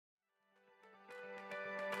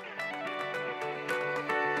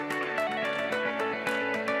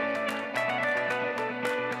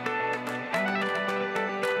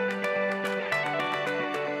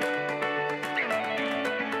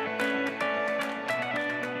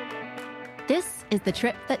This is The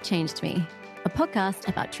Trip That Changed Me, a podcast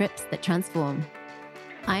about trips that transform.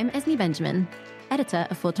 I'm Esme Benjamin, editor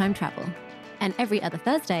of Full Time Travel, and every other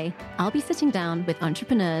Thursday, I'll be sitting down with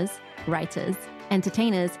entrepreneurs, writers,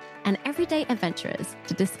 entertainers, and everyday adventurers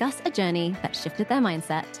to discuss a journey that shifted their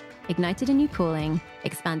mindset, ignited a new calling,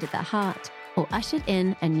 expanded their heart, or ushered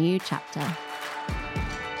in a new chapter.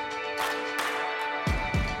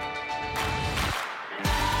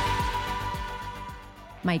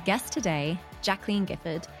 My guest today, Jacqueline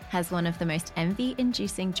Gifford, has one of the most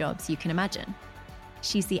envy-inducing jobs you can imagine.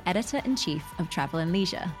 She's the editor-in-chief of Travel and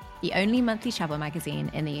Leisure, the only monthly travel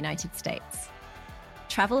magazine in the United States.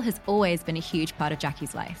 Travel has always been a huge part of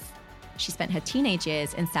Jackie's life. She spent her teenage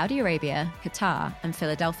years in Saudi Arabia, Qatar, and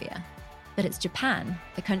Philadelphia. But it's Japan,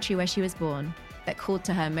 the country where she was born, that called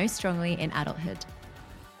to her most strongly in adulthood.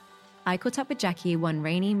 I caught up with Jackie one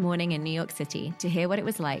rainy morning in New York City to hear what it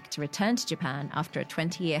was like to return to Japan after a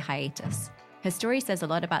 20-year hiatus. Her story says a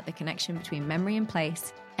lot about the connection between memory and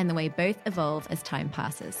place and the way both evolve as time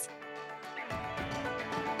passes.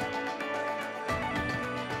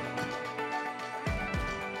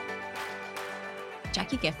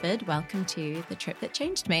 Jackie Gifford, welcome to The Trip That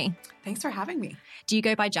Changed Me. Thanks for having me. Do you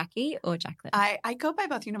go by Jackie or Jacqueline? I go by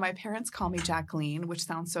both. My parents call me Jacqueline, which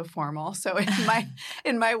sounds so formal. So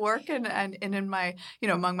in my work and in my,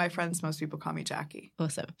 among my friends, most people call me Jackie.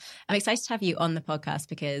 Awesome. I'm excited to have you on the podcast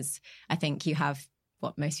because I think you have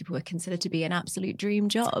what most people would consider to be an absolute dream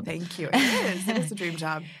job. Thank you. It is a dream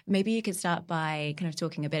job. Maybe you could start by kind of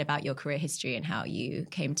talking a bit about your career history and how you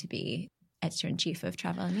came to be editor-in-chief of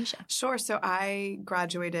Travel and Leisure. Sure. So I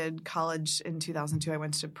graduated college in 2002. I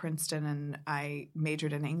went to Princeton and I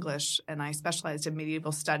majored in English and I specialized in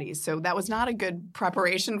medieval studies. So that was not a good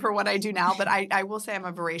preparation for what I do now, but I will say I'm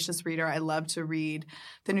a voracious reader. I love to read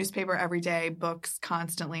the newspaper every day, books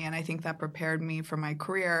constantly, and I think that prepared me for my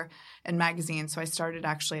career in magazines. So I started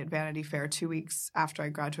actually at Vanity Fair 2 weeks after I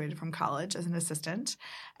graduated from college as an assistant,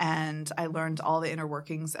 and I learned all the inner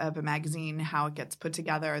workings of a magazine, how it gets put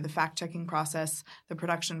together, the fact-checking process, the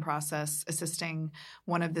production process, assisting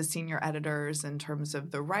one of the senior editors in terms of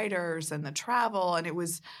the writers and the travel. And it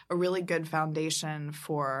was a really good foundation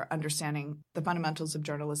for understanding the fundamentals of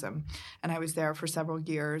journalism. And I was there for several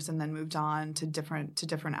years and then moved on to different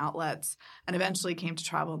outlets and eventually came to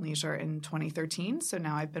Travel and Leisure in 2013. So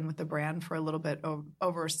now I've been with the brand for a little bit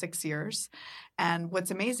over 6 years. And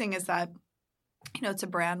what's amazing is that it's a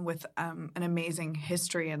brand with an amazing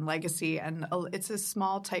history and legacy, and it's a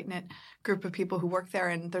small, tight-knit group of people who work there,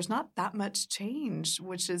 and there's not that much change,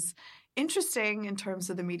 which is interesting in terms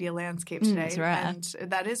of the media landscape today. It's rare. And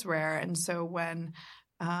that is rare. And so when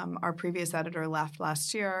our previous editor left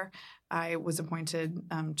last year, I was appointed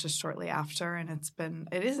just shortly after, and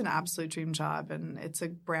it is an absolute dream job, and it's a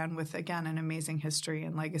brand with, again, an amazing history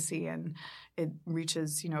and legacy, and it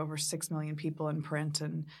reaches, over 6 million people in print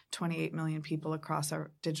and 28 million people across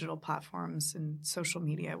our digital platforms and social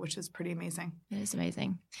media, which is pretty amazing. It is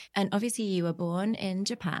amazing. And obviously you were born in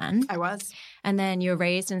Japan. I was. And then you were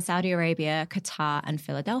raised in Saudi Arabia, Qatar, and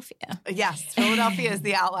Philadelphia. Yes, Philadelphia is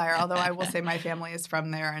the outlier, although I will say my family is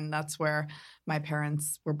from there, and that's where my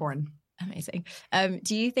parents were born. Amazing.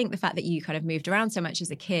 Do you think the fact that you kind of moved around so much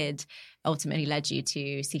as a kid ultimately led you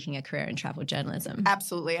to seeking a career in travel journalism?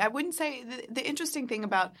 Absolutely. I wouldn't say the interesting thing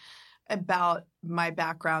about my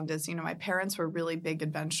background is, my parents were really big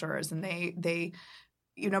adventurers, and they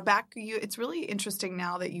it's really interesting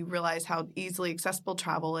now that you realize how easily accessible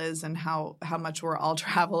travel is and how much we're all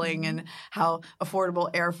traveling and how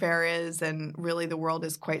affordable airfare is, and really the world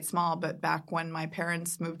is quite small. But back when my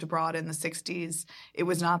parents moved abroad in the 60s, it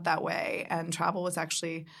was not that way, and travel was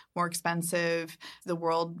actually more expensive. The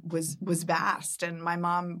world was vast, and my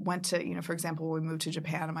mom went to, for example, when we moved to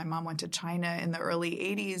Japan and my mom went to China in the early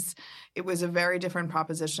 80s, it was a very different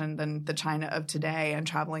proposition than the China of today and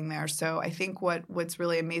traveling there. So I think what's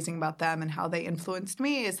really amazing about them and how they influenced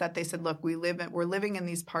me is that they said, look, we're living in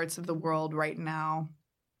these parts of the world right now.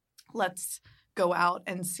 Let's go out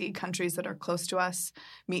and see countries that are close to us,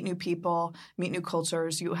 meet new people, meet new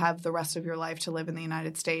cultures. You have the rest of your life to live in the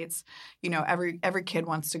United States. Every kid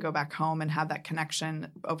wants to go back home and have that connection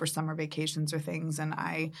over summer vacations or things. And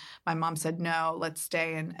my mom said, no, let's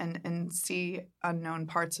stay and see unknown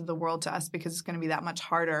parts of the world to us, because it's going to be that much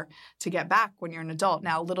harder to get back when you're an adult.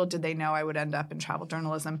 Now, little did they know I would end up in travel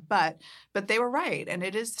journalism, but they were right. And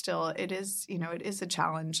it is a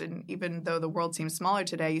challenge. And even though the world seems smaller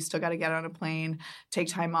today, you still got to get on a plane, take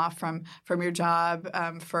time off from your job.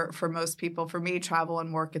 For most people, for me, travel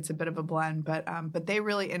and work, it's a bit of a blend. But they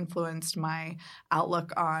really influenced my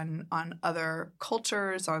outlook on other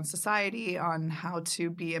cultures, on society, on how to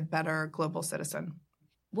be a better global citizen.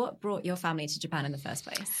 What brought your family to Japan in the first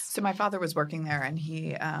place? So my father was working there, and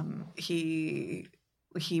he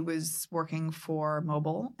was working for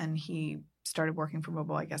Mobil, and he started working for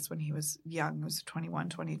Mobil, I guess, when he was young. He was 21,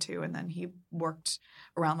 22, and then he worked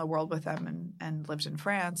around the world with them and lived in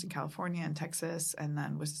France and California and Texas, and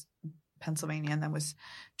then was Pennsylvania, and then was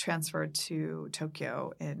transferred to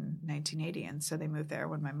Tokyo in 1980. And so they moved there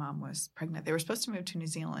when my mom was pregnant. They were supposed to move to New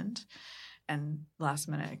Zealand, and last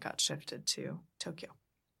minute it got shifted to Tokyo.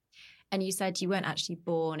 And you said you weren't actually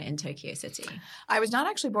born in Tokyo City. I was not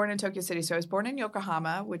actually born in Tokyo City. So I was born in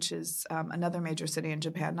Yokohama, which is another major city in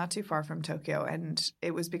Japan, not too far from Tokyo. And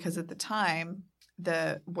it was because at the time,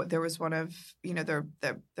 there was one of, there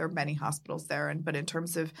are many hospitals there. But in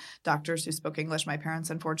terms of doctors who spoke English, my parents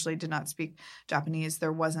unfortunately did not speak Japanese.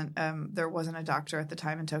 There wasn't a doctor at the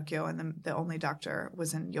time in Tokyo, and the only doctor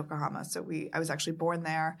was in Yokohama. So I was actually born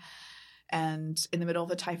there. And in the middle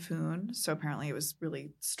of a typhoon, so apparently it was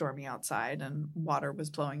really stormy outside and water was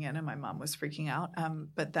blowing in and my mom was freaking out.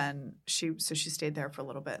 But then she stayed there for a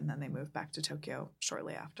little bit, and then they moved back to Tokyo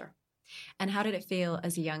shortly after. And how did it feel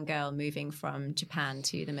as a young girl moving from Japan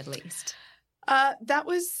to the Middle East? That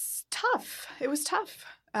was tough. It was tough.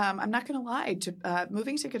 I'm not going to lie.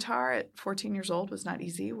 Moving to Qatar at 14 years old was not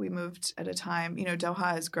easy. We moved at a time,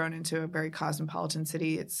 Doha has grown into a very cosmopolitan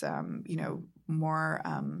city. It's, more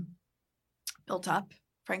built up,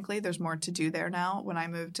 frankly. There's more to do there now. When I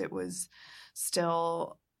moved, it was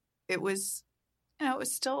still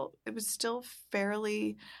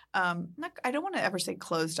fairly, I don't want to ever say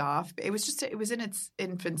closed off. It was in its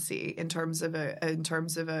infancy in terms of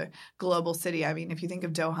a global city. I mean, if you think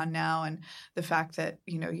of Doha now and the fact that,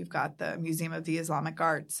 you've got the Museum of the Islamic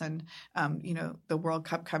Arts and, the World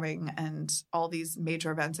Cup coming and all these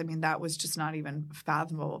major events, I mean, that was just not even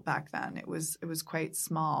fathomable back then. It was quite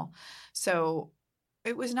small. So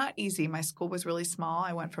it was not easy. My school was really small.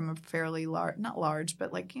 I went from a fairly large, not large,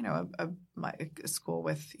 but like, a school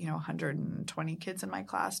with, 120 kids in my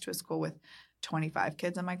class to a school with 25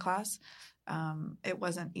 kids in my class. It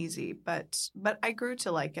wasn't easy, but I grew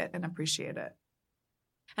to like it and appreciate it.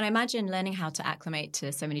 And I imagine learning how to acclimate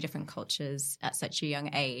to so many different cultures at such a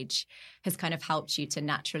young age has kind of helped you to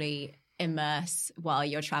naturally immerse while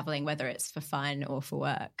you're traveling, whether it's for fun or for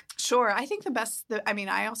work. Sure. I think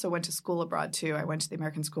I also went to school abroad too. I went to the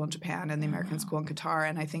American school in Japan and the American school in Qatar.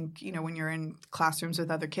 And I think, when you're in classrooms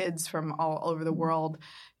with other kids from all over the world,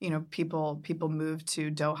 people move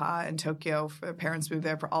to Doha and Tokyo. Parents move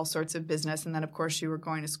there for all sorts of business. And then, of course, you were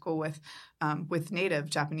going to school with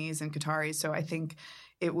native Japanese and Qataris. So I think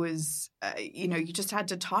it was, you just had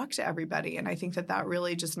to talk to everybody. And I think that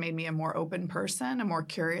really just made me a more open person, a more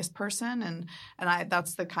curious person. And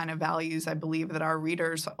that's the kind of values I believe that our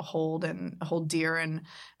readers hold dear.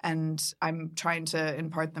 And I'm trying to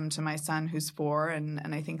impart them to my son who's 4.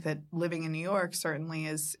 And I think that living in New York certainly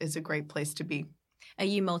is a great place to be. Are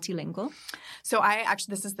you multilingual? So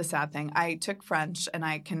this is the sad thing. I took French and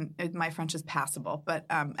my French is passable, but,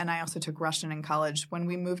 and I also took Russian in college. When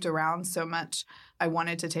we moved around so much, I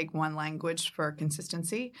wanted to take one language for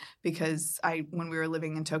consistency because when we were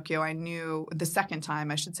living in Tokyo, I knew the second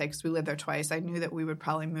time, I should say, because we lived there twice, I knew that we would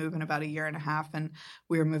probably move in about a year and a half, and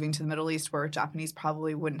we were moving to the Middle East where Japanese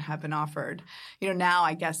probably wouldn't have been offered. Now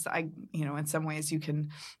I guess in some ways you can,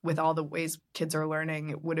 with all the ways kids are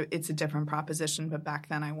learning, it's a different proposition. But back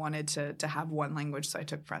then I wanted to have one language, so I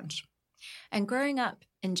took French. And growing up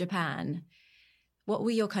in Japan, what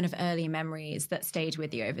were your kind of early memories that stayed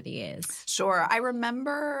with you over the years? Sure. I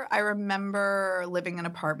remember living in an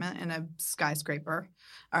apartment in a skyscraper.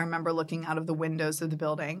 I remember looking out of the windows of the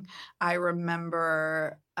building. I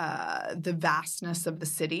remember the vastness of the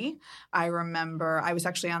city. I remember I was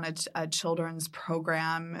actually on a children's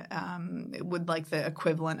program with like the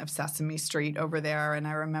equivalent of Sesame Street over there. And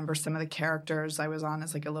I remember some of the characters. I was on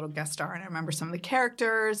as like a little guest star. And I remember some of the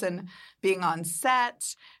characters and being on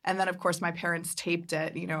set. And then, of course, my parents taped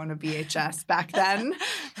it, in a VHS back then.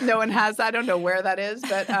 No one has that. I don't know where that is,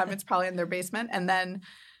 but it's probably in their basement. And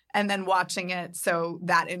then watching it, so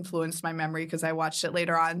that influenced my memory because I watched it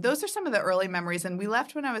later on. Those are some of the early memories. And we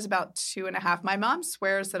left when I was about 2.5. My mom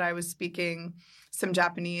swears that I was speaking some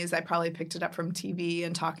Japanese. I probably picked it up from TV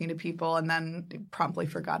and talking to people, and then promptly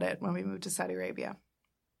forgot it when we moved to Saudi Arabia.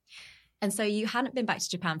 And so you hadn't been back to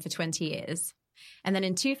Japan for 20 years. And then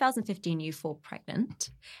in 2015, you fall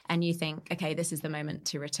pregnant and you think, okay, this is the moment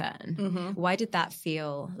to return. Mm-hmm. Why did that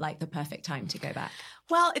feel like the perfect time to go back?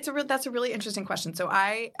 Well, that's a really interesting question. So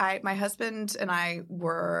my husband and I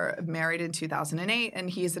were married in 2008, and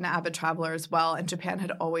he's an avid traveler as well. And Japan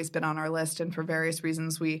had always been on our list, and for various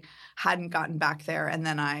reasons, we hadn't gotten back there. And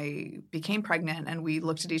then I became pregnant, and we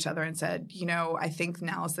looked at each other and said, I think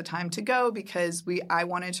now is the time to go, because I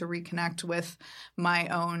wanted to reconnect with my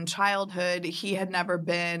own childhood. He had never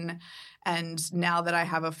been. And now that I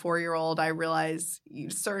have a 4-year-old, I realize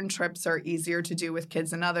certain trips are easier to do with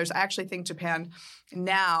kids than others. I actually think Japan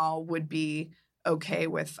now would be okay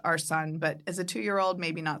with our son, but as a 2-year-old,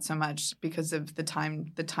 maybe not so much because of the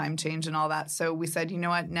time change and all that. So we said, you know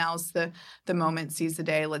what, now's the moment, seize the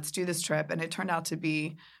day. Let's do this trip. And it turned out to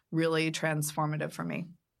be really transformative for me.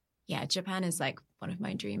 Yeah, Japan is like one of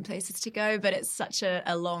my dream places to go, but it's such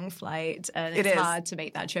a long flight, and it's hard to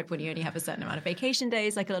make that trip when you only have a certain amount of vacation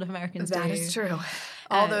days, like a lot of Americans do. That is true.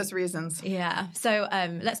 All those reasons. Yeah. So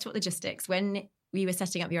let's talk logistics. When we were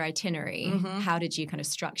setting up your itinerary, how did you kind of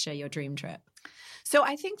structure your dream trip? So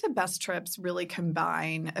I think the best trips really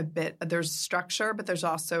combine a bit. There's structure, but there's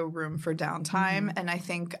also room for downtime. Mm-hmm. And I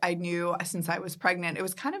think I knew since I was pregnant, it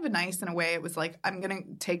was kind of nice in a way. It was like, I'm going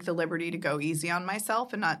to take the liberty to go easy on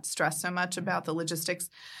myself and not stress so much about the logistics.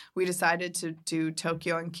 We decided to do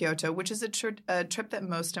Tokyo and Kyoto, which is a trip that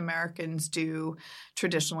most Americans do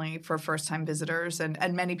traditionally for first-time visitors, and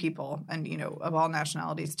many people, and of all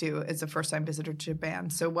nationalities do, as a first-time visitor to Japan.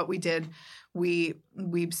 So what we did, we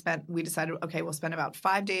decided, okay, we'll spend about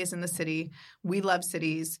 5 days in the city. We love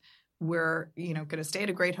cities. We're, going to stay at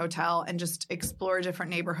a great hotel and just explore different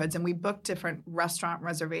neighborhoods. And we booked different restaurant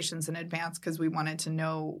reservations in advance because we wanted to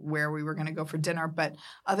know where we were going to go for dinner. But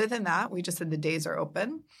other than that, we just said the days are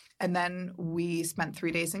open. And then we spent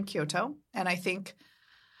 3 days in Kyoto. And I think,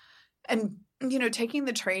 taking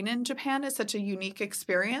the train in Japan is such a unique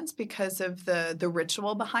experience because of the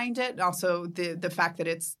ritual behind it, and also the fact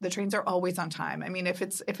that the trains are always on time. I mean, if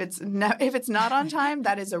it's not on time,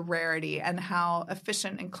 that is a rarity. And how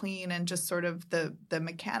efficient and clean and just sort of the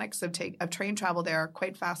mechanics of train travel there are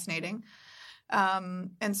quite fascinating.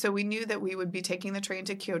 And so we knew that we would be taking the train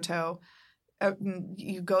to Kyoto.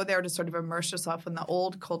 You go there to sort of immerse yourself in the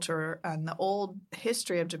old culture and the old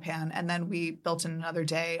history of Japan. And then we built in another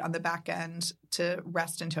day on the back end to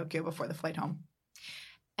rest in Tokyo before the flight home.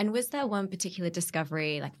 And was there one particular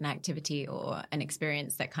discovery, like an activity or an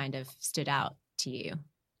experience that kind of stood out to you?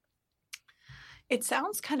 It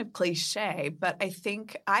sounds kind of cliche, but I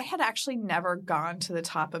think I had actually never gone to the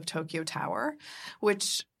top of Tokyo Tower,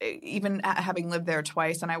 which even having lived there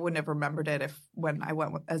twice, and I wouldn't have remembered it when I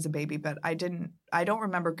went as a baby, but I don't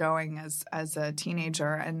remember going as a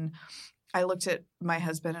teenager. And I looked at my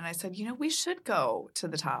husband and I said, we should go to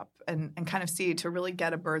the top and kind of see, to really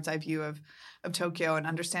get a bird's eye view of Tokyo and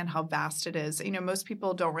understand how vast it is. Most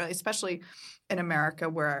people don't really, especially in America,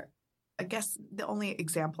 where I guess the only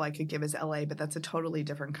example I could give is LA, but that's a totally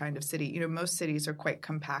different kind of city. Most cities are quite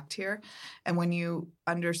compact here. And when you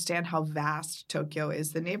understand how vast Tokyo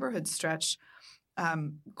is, the neighborhoods stretch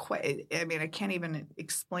I can't even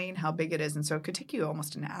explain how big it is. And so it could take you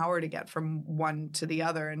almost an hour to get from one to the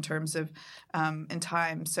other in terms of in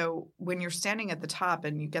time. So when you're standing at the top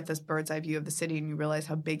and you get this bird's eye view of the city and you realize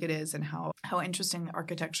how big it is and how interesting the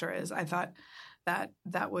architecture is, I thought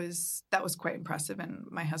that was quite impressive, and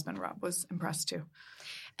my husband Rob was impressed too.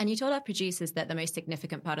 And you told our producers that the most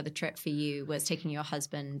significant part of the trip for you was taking your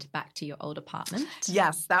husband back to your old apartment.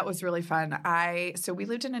 Yes, that was really fun. So we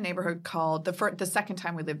lived in a neighborhood called the second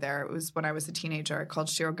time we lived there. It was when I was a teenager, called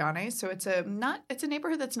Shirogane. So it's a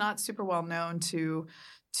neighborhood that's not super well known to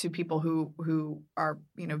people who are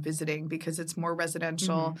visiting, because it's more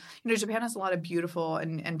residential. Mm-hmm. Japan has a lot of beautiful,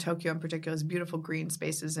 and Tokyo in particular has beautiful green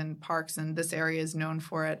spaces and parks, and this area is known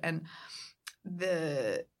for it. And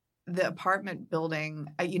the apartment building,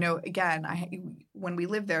 when we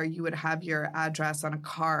lived there, you would have your address on a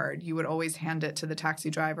card. You would always hand it to the taxi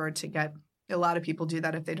driver to get. A lot of people do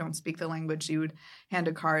that if they don't speak the language. You would hand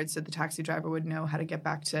a card so the taxi driver would know how to get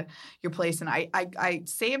back to your place. And I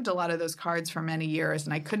saved a lot of those cards for many years,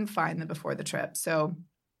 and I couldn't find them before the trip. So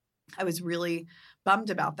I was really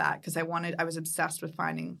bummed about that, because I was obsessed with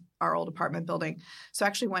finding our old apartment building. So I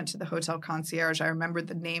actually went to the hotel concierge. I remembered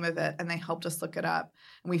the name of it, and they helped us look it up.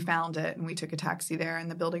 And we found it, and we took a taxi there,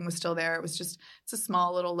 and the building was still there. It's a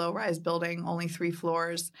small little low-rise building, only 3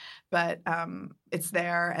 floors, but it's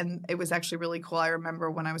there. And it was actually really cool. I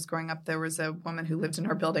remember when I was growing up, there was a woman who lived in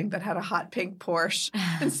our building that had a hot pink Porsche.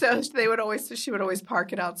 And so she would always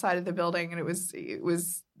park it outside of the building. And it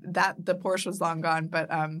was the Porsche was long gone, but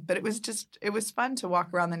it was fun to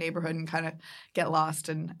walk around the neighborhood and kind of get lost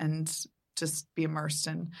and just be immersed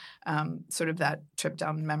in sort of that trip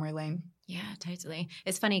down memory lane. Yeah, totally.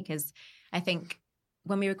 It's funny because I think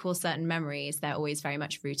when we recall certain memories, they're always very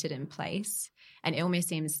much rooted in place. And it almost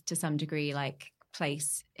seems to some degree like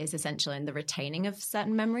place is essential in the retaining of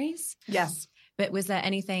certain memories. Yes. But was there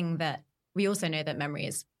anything that we also know that memory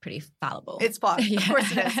is pretty fallible? It's flawed. Of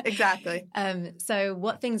course it is. Exactly. So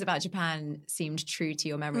what things about Japan seemed true to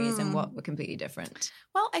your memories and what were completely different?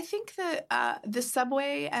 Well, I think the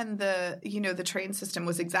subway and the train system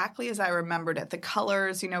was exactly as I remembered it. The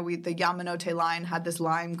colors, the Yamanote line had this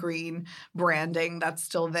lime green branding that's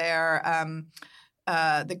still there.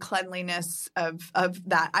 The cleanliness of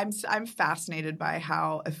that. I'm fascinated by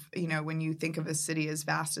how, when you think of a city as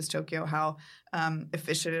vast as Tokyo, how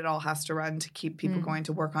efficient it all has to run to keep people going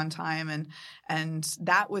to work on time. And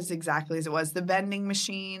that was exactly as it was. The vending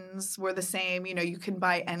machines were the same. You can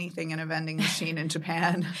buy anything in a vending machine in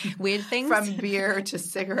Japan. Weird things. From beer to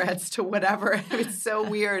cigarettes to whatever. It's so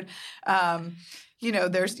weird.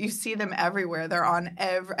 You see them everywhere. They're on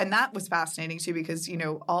and that was fascinating too because,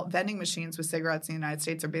 all vending machines with cigarettes in the United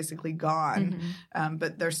States are basically gone,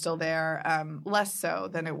 but they're still there, less so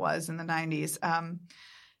than it was in the 90s.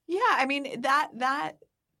 I mean, that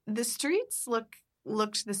the streets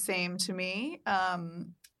looked the same to me.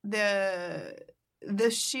 The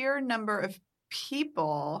sheer number of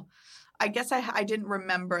people, I guess I didn't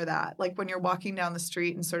remember that. Like when you're walking down the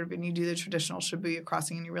street and you do the traditional Shibuya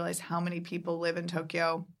crossing and you realize how many people live in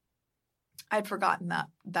Tokyo, I'd forgotten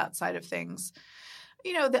that side of things.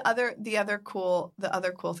 The other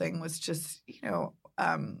cool thing was just,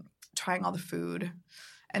 trying all the food.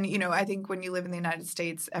 And, I think when you live in the United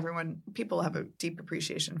States, people have a deep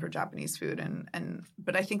appreciation for Japanese food.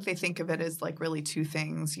 But I think they think of it as like really two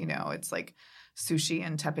things, it's like sushi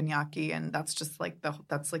and teppanyaki, and that's just like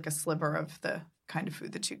that's like a sliver of the kind of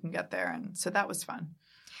food that you can get there, and so that was fun.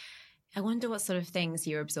 I wonder what sort of things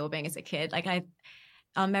you were absorbing as a kid. Like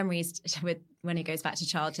our memories when it goes back to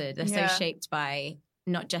childhood are so shaped by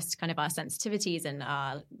not just kind of our sensitivities and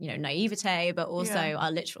our naivete, but also our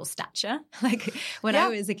literal stature. Like when I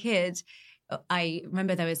was a kid, I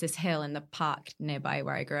remember there was this hill in the park nearby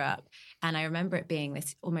where I grew up, and I remember it being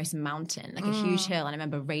this almost mountain, like a huge hill, and I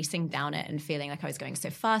remember racing down it and feeling like I was going so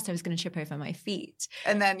fast I was going to trip over my feet.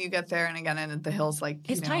 And then you get there and the hill's like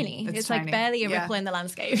it's tiny. It's tiny. Like barely a ripple in the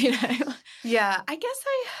landscape, Yeah, I guess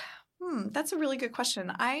that's a really good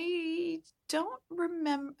question. I don't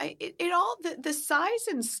remember it all. The size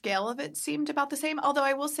and scale of it seemed about the same, although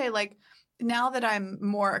I will say, like, now that I'm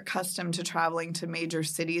more accustomed to traveling to major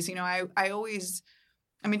cities,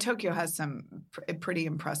 Tokyo has some pretty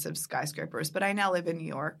impressive skyscrapers, but I now live in New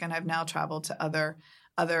York, and I've now traveled to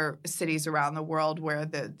other cities around the world where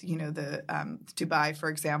the Dubai, for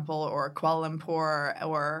example, or Kuala Lumpur,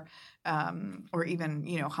 or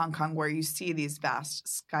even Hong Kong, where you see these vast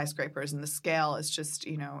skyscrapers, and the scale is just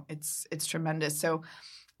it's tremendous. So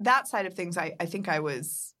that side of things, I think I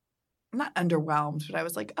was not underwhelmed, but I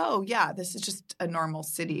was like, oh yeah, this is just a normal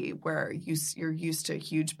city where you're used to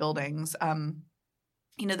huge buildings.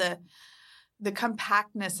 The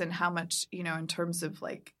compactness and how much, in terms of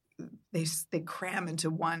like they cram into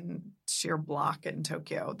one sheer block in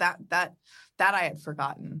Tokyo, that I had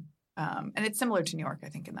forgotten. And it's similar to New York, I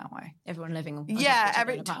think, in that way. Everyone living on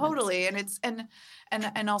totally. And it's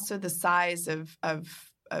and also the size of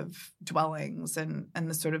dwellings and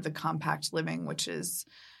the sort of the compact living, which is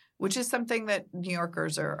something that New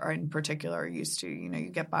Yorkers are in particular used to. You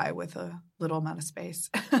get by with a little amount of space.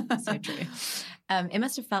 So true. It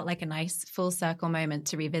must have felt like a nice full circle moment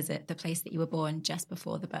to revisit the place that you were born just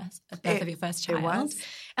before the birth of your first child. It was.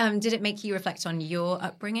 Did it make you reflect on your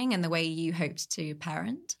upbringing and the way you hoped to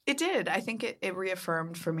parent? It did. I think it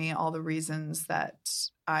reaffirmed for me all the reasons that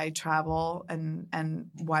I travel and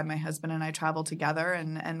why my husband and I travel together.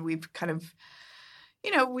 And we've kind of,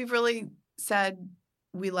 we've really said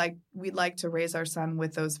we'd like to raise our son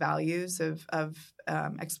with those values of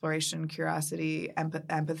exploration, curiosity,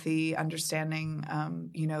 empathy, understanding.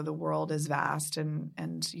 The world is vast,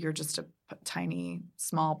 and you're just a tiny,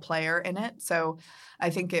 small player in it. So I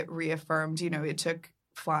think it reaffirmed. It took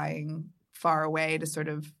flying far away to sort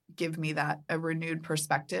of give me a renewed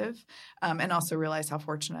perspective, and also realize how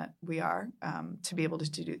fortunate we are to be able to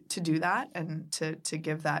do that and to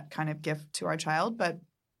give that kind of gift to our child. But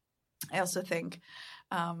I also think.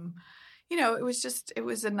 It was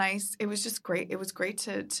just great. It was great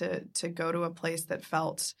to go to a place that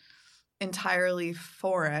felt entirely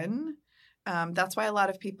foreign, That's why a lot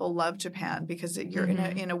of people love Japan, because you're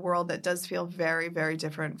in a world that does feel very, very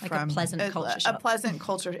different like from a pleasant culture shock. A pleasant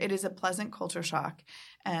culture. It is a pleasant culture shock.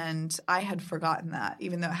 And I had forgotten that,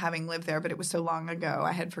 even though having lived there, but it was so long ago,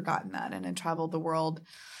 I had forgotten that and had traveled the world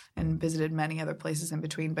and visited many other places in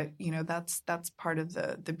between. But, that's part of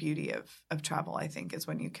the beauty of travel, I think, is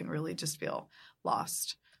when you can really just feel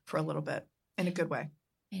lost for a little bit in a good way.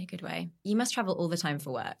 In a good way. You must travel all the time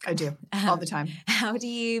for work. I do, all the time. How do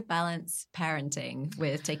you balance parenting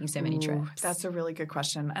with taking so many trips? That's a really good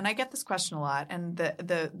question. And I get this question a lot. And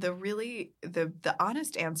the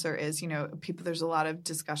honest answer is, there's a lot of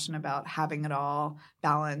discussion about having it all,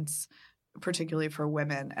 balance, particularly for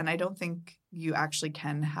women. And I don't think you actually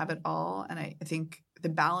can have it all. And I think the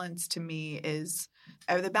balance to me is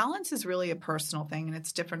the balance is really a personal thing, and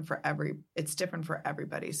it's different for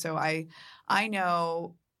everybody. So I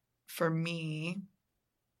know for me,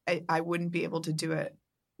 I wouldn't be able to do it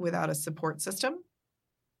without a support system.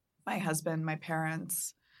 My husband, my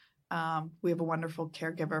parents, we have a wonderful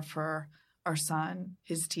caregiver for our son,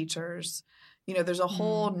 his teachers. There's a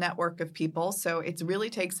whole network of people. So it really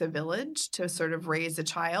takes a village to sort of raise a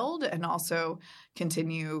child and also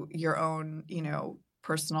continue your own,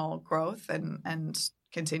 personal growth and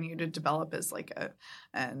continue to develop as like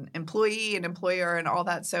an employee, an employer, and all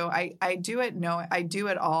that. So I do it. No, I do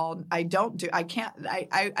it all. I don't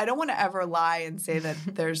want to ever lie and say that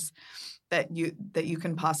there's that you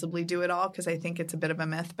can possibly do it all, because I think it's a bit of a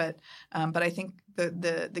myth. But I think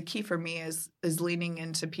the key for me is leaning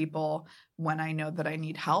into people when I know that I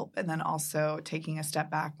need help, and then also taking a step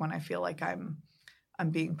back when I feel like I'm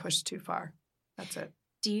being pushed too far. That's it.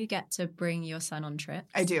 Do you get to bring your son on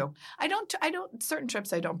trips? I do. I don't certain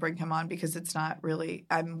trips I don't bring him on, because it's not really,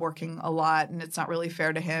 I'm working a lot and it's not really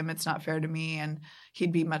fair to him. It's not fair to me, and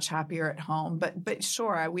he'd be much happier at home. But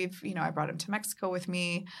sure, I brought him to Mexico with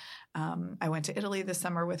me. I went to Italy this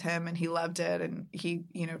summer with him, and he loved it, and he,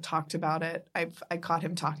 talked about it. I caught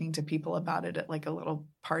him talking to people about it at like a little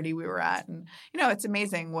party we were at. And, it's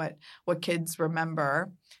amazing what kids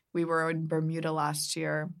remember. We were in Bermuda last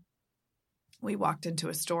year. We walked into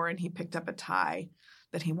a store and he picked up a tie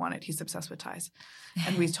that he wanted. He's obsessed with ties.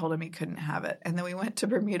 And we told him he couldn't have it. And then we went to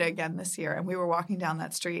Bermuda again this year, and we were walking down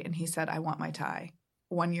that street and he said, "I want my tie."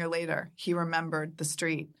 1 year later, he remembered the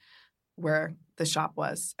street where the shop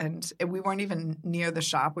was. And we weren't even near the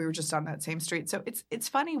shop. We were just on that same street. So it's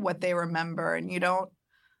funny what they remember, and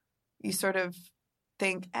you sort of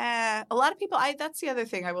think, a lot of people, that's the other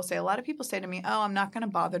thing I will say. A lot of people say to me, "Oh, I'm not going to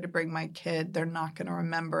bother to bring my kid. They're not going to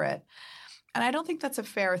remember it." And I don't think that's a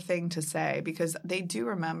fair thing to say, because they do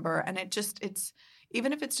remember, and it's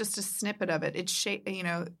even if it's just a snippet of it, it's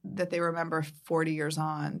that they remember 40 years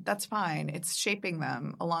on. That's fine. It's shaping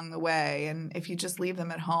them along the way. And if you just leave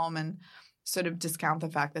them at home and sort of discount the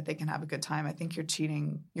fact that they can have a good time, I think you're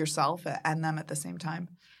cheating yourself and them at the same time.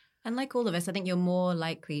 And like all of us, I think you're more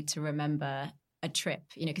likely to remember a trip,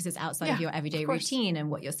 because it's outside of your everyday routine and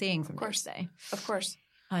what you're seeing from day to day. Of course.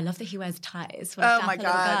 Oh, I love that he wears ties. Oh my God!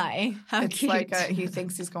 Guy. How it's cute. Like he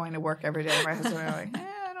thinks he's going to work every day. My husband and I are like,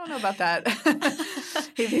 I don't know about that.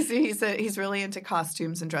 He's really into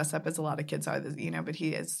costumes and dress up, as a lot of kids are, But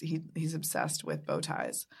he's obsessed with bow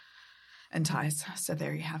ties and ties. So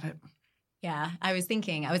there you have it. Yeah, I was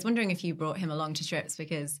wondering if you brought him along to trips,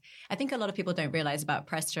 because I think a lot of people don't realize about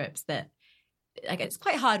press trips that, like, it's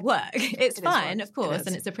quite hard work. It's fun, of course,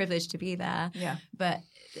 and it's a privilege to be there. Yeah. But,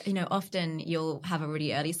 often you'll have a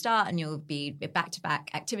really early start and you'll be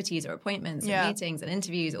back-to-back activities or appointments and meetings and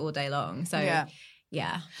interviews all day long. So, that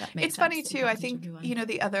makes it's funny, too. I think,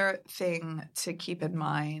 the other thing to keep in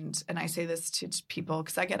mind, and I say this to people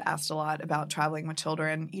because I get asked a lot about traveling with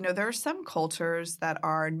children, there are some cultures that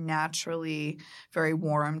are naturally very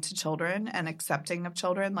warm to children and accepting of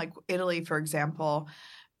children. Like Italy, for example.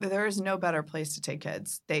 There is no better place to take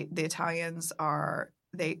kids. The Italians are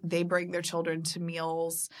they bring their children to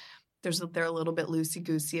meals. They're a little bit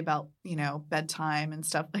loosey-goosey about bedtime and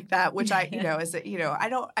stuff like that, which I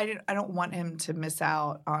don't want him to miss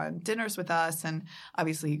out on dinners with us. And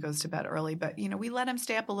obviously he goes to bed early, but we let him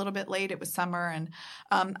stay up a little bit late. It was summer, and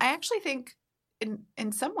I actually think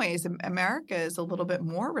in some ways, America is a little bit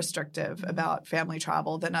more restrictive about family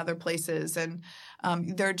travel than other places, and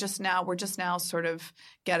we're just now sort of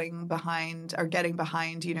getting behind,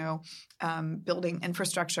 building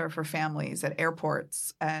infrastructure for families at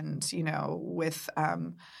airports, and with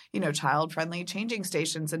child-friendly changing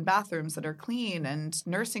stations and bathrooms that are clean, and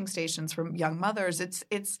nursing stations for young mothers.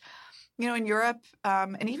 It's in Europe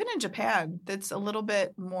and even in Japan, that's a little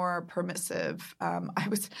bit more permissive.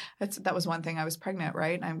 That was one thing. I was pregnant,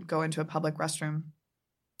 right? And I go into a public restroom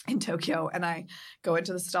in Tokyo, and I go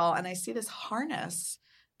into the stall and I see this harness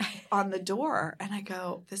on the door, and I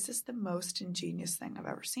go, this is the most ingenious thing I've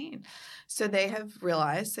ever seen. So they have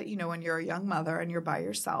realized that, when you're a young mother and you're by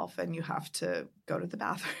yourself and you have to go to the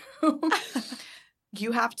bathroom,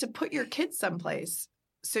 you have to put your kids someplace.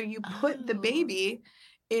 So you put the baby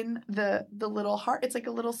in the little heart. It's like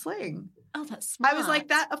a little sling. Oh, that's smart. I was like,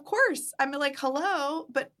 that, of course. I'm like, hello.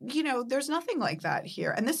 But, there's nothing like that here.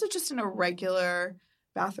 And this is just in a regular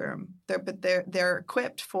bathroom. They're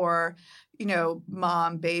equipped for,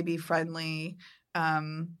 mom, baby friendly,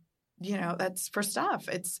 that's for stuff.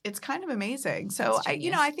 It's kind of amazing. So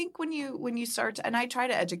I think when you start to, and I try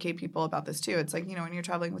to educate people about this too. It's like, when you're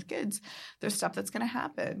traveling with kids, there's stuff that's going to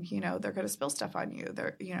happen. They're going to spill stuff on you.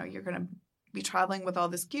 You're going to be traveling with all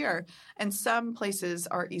this gear, and some places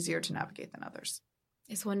are easier to navigate than others.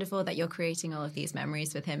 It's wonderful that you're creating all of these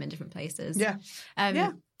memories with him in different places. Yeah.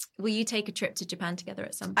 Will you take a trip to Japan together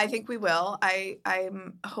at some point? I think we will.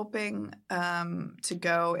 I'm hoping to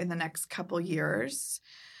go in the next couple years.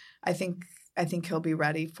 I think he'll be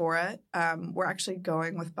ready for it. We're actually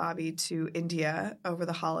going with Bobby to India over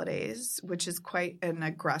the holidays, which is quite an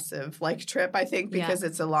aggressive trip, I think, because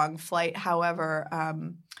it's a long flight. However,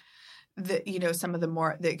 some of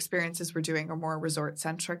the experiences we're doing are more resort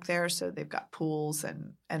centric there. So they've got pools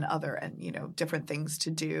and different things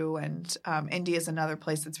to do. And India is another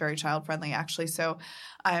place that's very child friendly, actually. So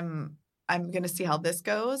I'm going to see how this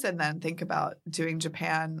goes and then think about doing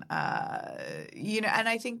Japan. And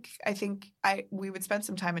I think we would spend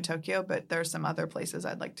some time in Tokyo, but there are some other places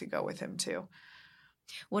I'd like to go with him too.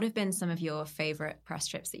 What have been some of your favorite press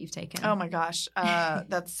trips that you've taken? Oh my gosh,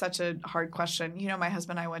 that's such a hard question. My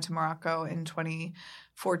husband and I went to Morocco in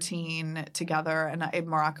 2014 together, and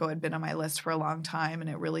Morocco had been on my list for a long time, and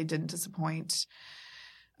it really didn't disappoint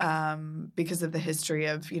because of the history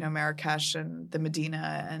of Marrakesh and the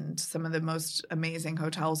Medina, and some of the most amazing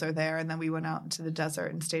hotels are there. And then we went out into the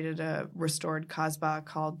desert and stayed at a restored Kasbah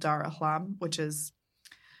called Dar Ahlam, which is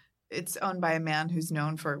it's owned by a man who's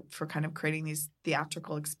known for kind of creating these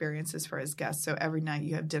theatrical experiences for his guests. So every night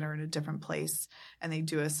you have dinner in a different place, and they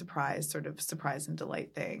do a surprise and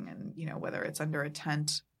delight thing. And, whether it's under a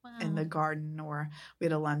tent in the garden, or we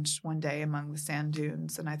had a lunch one day among the sand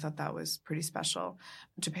dunes, and I thought that was pretty special.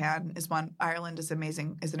 Japan is one. Ireland is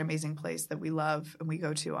an amazing place that we love and we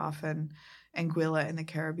go to often. Anguilla in the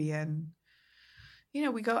Caribbean.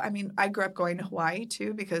 We go, I grew up going to Hawaii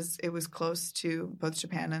too, because it was close to both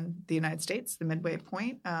Japan and the United States, the midway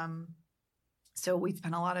point. So we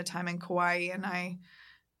spent a lot of time in Kauai, and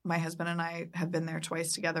my husband and I have been there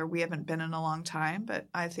twice together. We haven't been in a long time, but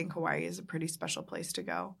I think Hawaii is a pretty special place to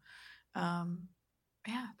go.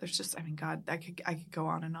 There's just, God, I could go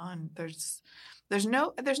on and on. There's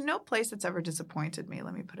no place that's ever disappointed me.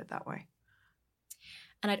 Let me put it that way.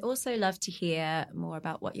 And I'd also love to hear more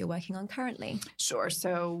about what you're working on currently. Sure.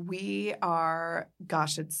 So we are,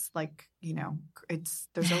 it's like,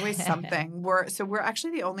 there's always something. We're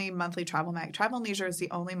actually the only monthly Travel and Leisure is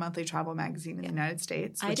the only monthly travel magazine in the United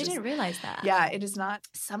States. I didn't realize that. Yeah, it is not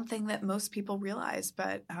something that most people realize,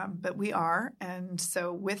 but we are. And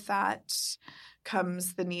so with that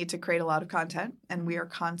comes the need to create a lot of content, and we are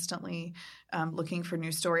constantly looking for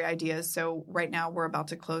new story ideas. So right now we're about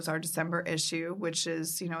to close our December issue, which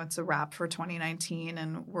is, it's a wrap for 2019,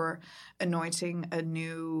 and we're anointing a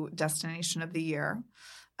new destination of the year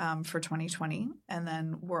for 2020. And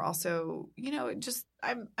then we're also,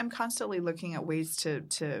 I'm constantly looking at ways to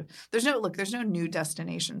there's no new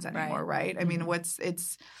destinations anymore, right? I mean,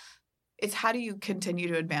 it's how do you continue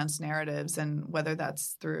to advance narratives, and whether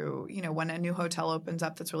that's through, when a new hotel opens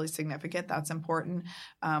up that's really significant, that's important.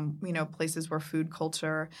 Places where food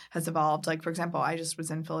culture has evolved. Like, for example, I just was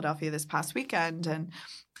in Philadelphia this past weekend, and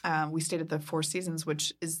we stayed at the Four Seasons,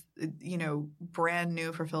 which is, brand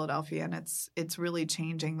new for Philadelphia. And it's really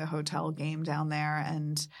changing the hotel game down there.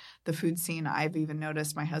 And the food scene, I've even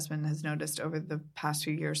noticed, my husband has noticed over the past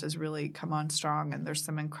few years, has really come on strong. And there's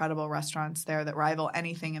some incredible restaurants there that rival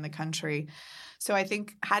anything in the country. So I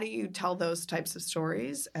think, how do you tell those types of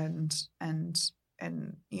stories and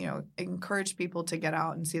encourage people to get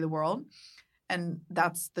out and see the world? And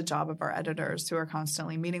that's the job of our editors, who are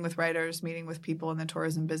constantly meeting with writers, meeting with people in the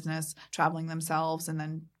tourism business, traveling themselves. And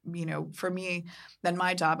then, for me, then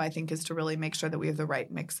my job, I think, is to really make sure that we have the right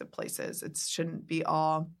mix of places. It shouldn't be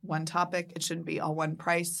all one topic. It shouldn't be all one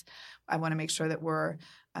price. I want to make sure that we're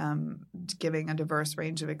giving a diverse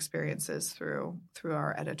range of experiences through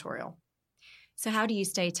our editorial. So how do you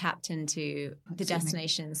stay tapped into the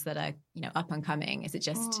destinations that are, up and coming? Is it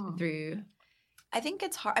just through? I think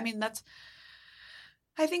it's hard.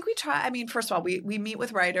 I think we try. First of all, we meet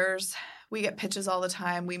with writers. we get pitches all the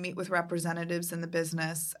time. We meet with representatives in the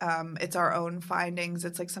business. It's our own findings.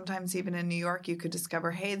 It's like sometimes even in New York, you could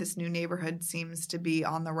discover, hey, this new neighborhood seems to be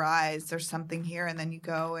on the rise. There's something here, and then you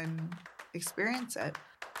go and experience it.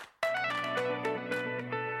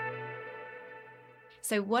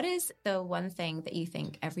 So what is the one thing that you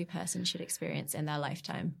think every person should experience in their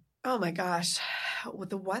lifetime? Oh my gosh. Well,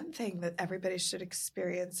 the one thing that everybody should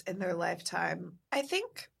experience in their lifetime, I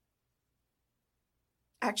think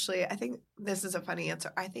this is a funny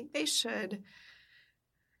answer. I think they should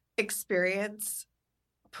experience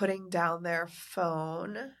putting down their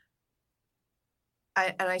phone.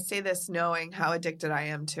 And I say this knowing how addicted I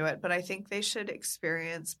am to it, but I think they should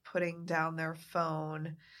experience putting down their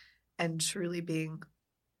phone and truly being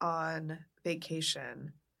on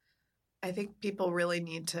vacation. I think people really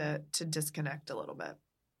need to disconnect a little bit.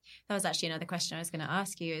 That was actually another question I was going to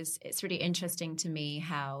ask you. Is it's really interesting to me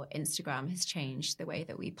how Instagram has changed the way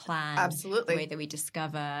that we plan, absolutely, the way that we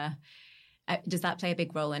discover. Does that play a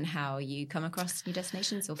big role in how you come across new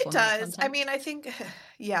destinations or it does? I mean, I think,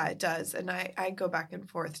 yeah, it does, and I go back and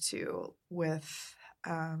forth too with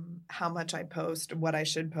how much I post, what I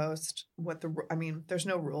should post, there's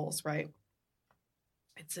no rules, right?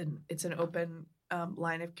 It's an open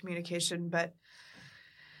line of communication, but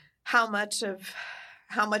how much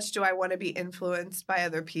do I want to be influenced by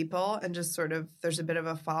other people and just sort of there's a bit of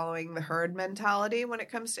a following the herd mentality when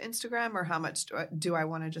it comes to Instagram, or how much do I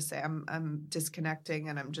want to just say I'm disconnecting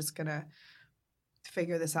and I'm just gonna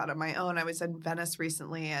figure this out on my own? I was in Venice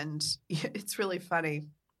recently, and it's really funny.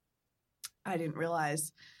 I didn't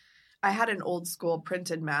realize I had an old school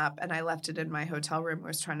printed map, and I left it in my hotel room. I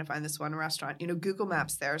was trying to find this one restaurant. Google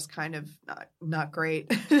Maps there is kind of not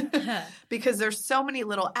great because there's so many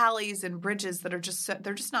little alleys and bridges that are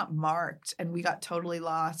they're just not marked, and we got totally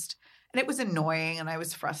lost. And it was annoying, and I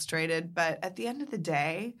was frustrated. But at the end of the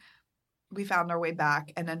day, we found our way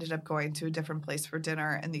back and ended up going to a different place for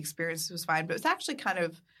dinner, and the experience was fine. But it was actually kind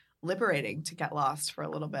of liberating to get lost for a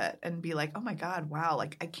little bit and be like, oh my God, wow,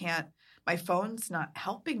 like I can't. My phone's not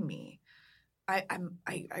helping me. I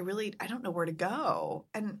don't know where to go.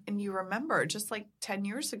 And you remember just like 10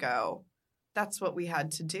 years ago, that's what we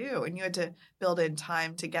had to do. And you had to build in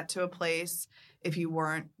time to get to a place. If you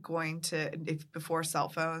weren't going to, before cell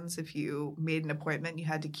phones, if you made an appointment, you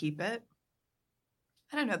had to keep it.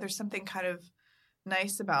 I don't know. There's something kind of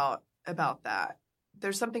nice about that.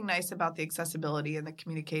 There's something nice about the accessibility and the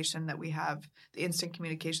communication that we have, the instant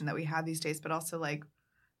communication that we have these days, but also like,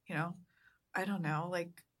 I don't know, like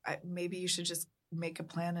maybe you should just make a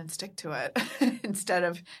plan and stick to it instead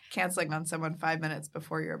of canceling on someone 5 minutes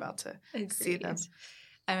before you're about to see them.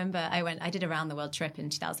 I remember I did a round the world trip in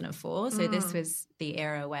 2004. So this was the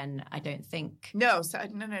era when I don't think. No.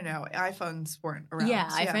 iPhones weren't around. Yeah,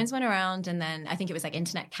 iPhones weren't around. And then I think it was like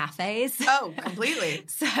internet cafes. Oh, completely.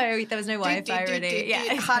 So there was no Wi-Fi really.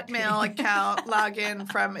 Yeah. Hotmail account, login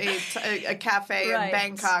from a cafe in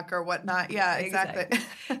Bangkok or whatnot. Yeah, exactly.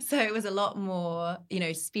 So it was a lot more,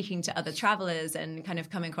 speaking to other travelers and kind of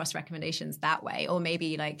coming across recommendations that way. Or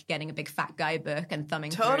maybe like getting a big fat guidebook and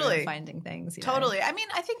thumbing through and finding things. Totally. I mean,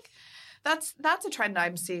 I think that's a trend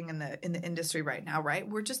I'm seeing in the industry right now, right?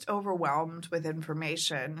 We're just overwhelmed with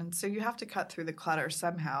information, and so you have to cut through the clutter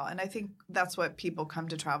somehow. And I think that's what people come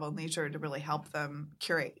to Travel and Leisure to really help them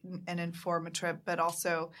curate and inform a trip. But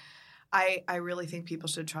also, I really think people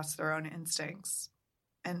should trust their own instincts.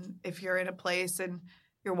 And if you're in a place and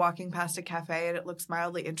you're walking past a cafe and it looks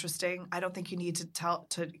mildly interesting, I don't think you need to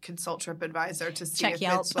consult TripAdvisor to see if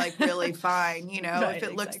it's like really fine. If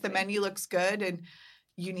it looks, the menu looks good and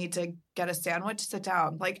you need to get a sandwich, sit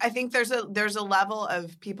down. Like, I think there's a level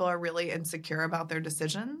of people are really insecure about their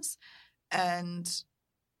decisions, and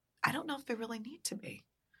I don't know if they really need to be.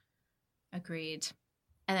 Agreed.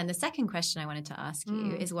 And then the second question I wanted to ask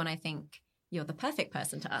you is one I think you're the perfect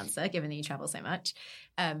person to answer, given that you travel so much.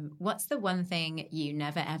 What's the one thing you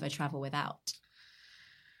never, ever travel without?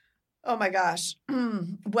 Oh, my gosh.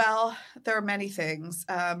 Well, there are many things,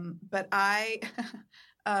 but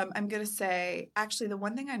I'm going to say, actually, the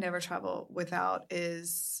one thing I never travel without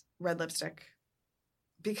is red lipstick,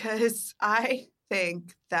 because I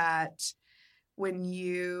think that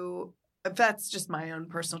that's just my own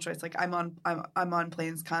personal choice. Like I'm on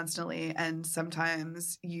planes constantly, and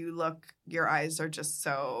sometimes your eyes are just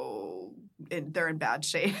they're in bad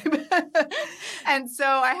shape. And so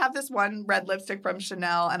I have this one red lipstick from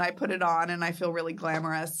Chanel, and I put it on and I feel really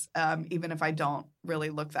glamorous, even if I don't really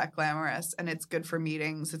look that glamorous. And it's good for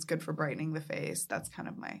meetings. It's good for brightening the face. That's kind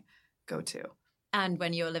of my go-to. And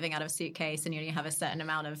when you're living out of a suitcase and you only have a certain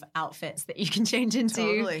amount of outfits that you can change into,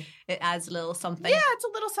 Totally. It adds a little something. Yeah, it's a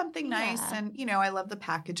little something nice. Yeah. And, you know, I love the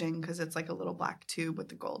packaging because it's like a little black tube with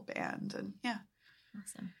the gold band. And yeah.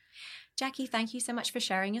 Awesome. Jackie, thank you so much for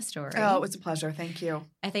sharing your story. Oh, it was a pleasure. Thank you.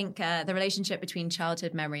 I think the relationship between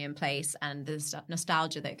childhood memory and place and the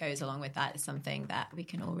nostalgia that goes along with that is something that we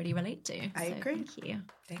can all really relate to. I agree. Thank you.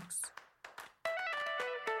 Thanks.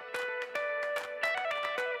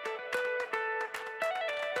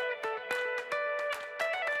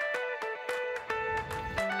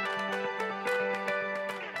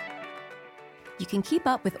 You can keep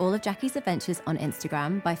up with all of Jackie's adventures on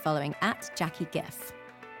Instagram by following @JackieGiff.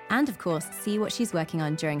 And of course, see what she's working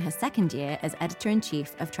on during her second year as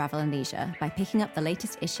editor-in-chief of Travel and Leisure by picking up the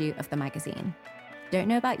latest issue of the magazine. Don't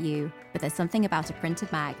know about you, but there's something about a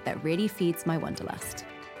printed mag that really feeds my wanderlust.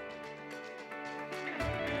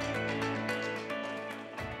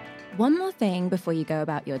 One more thing before you go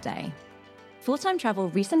about your day. Full-Time Travel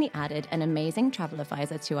recently added an amazing travel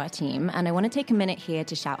advisor to our team, and I want to take a minute here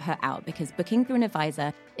to shout her out because booking through an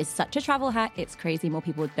advisor is such a travel hack, it's crazy more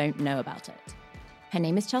people don't know about it. Her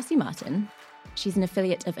name is Chelsea Martin. She's an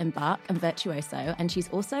affiliate of Embark and Virtuoso, and she's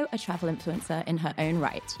also a travel influencer in her own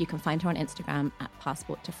right. You can find her on Instagram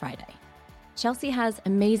 @Passport to Friday. Chelsea has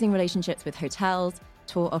amazing relationships with hotels,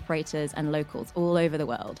 tour operators, and locals all over the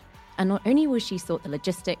world. And not only will she sort the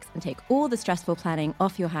logistics and take all the stressful planning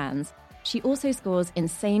off your hands, she also scores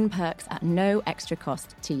insane perks at no extra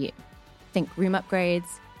cost to you. Think room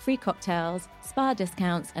upgrades, free cocktails, spa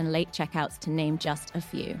discounts, and late checkouts to name just a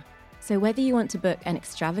few. So whether you want to book an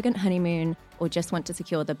extravagant honeymoon or just want to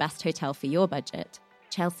secure the best hotel for your budget,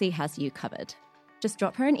 Chelsea has you covered. Just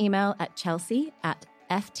drop her an email at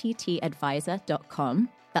chelsea@fttadvisor.com.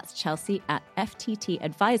 That's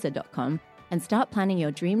chelsea@fttadvisor.com and start planning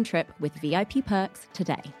your dream trip with VIP perks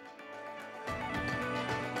today.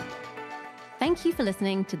 Thank you for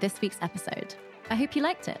listening to this week's episode. I hope you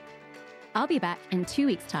liked it. I'll be back in 2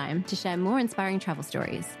 weeks' time to share more inspiring travel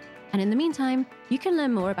stories. And in the meantime, you can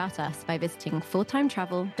learn more about us by visiting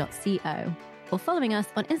fulltimetravel.co or following us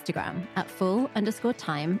on Instagram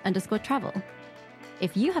 @full_time_travel.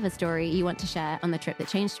 If you have a story you want to share on the trip that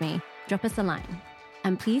changed me, drop us a line.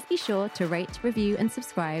 And please be sure to rate, review, and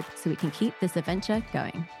subscribe so we can keep this adventure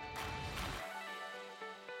going.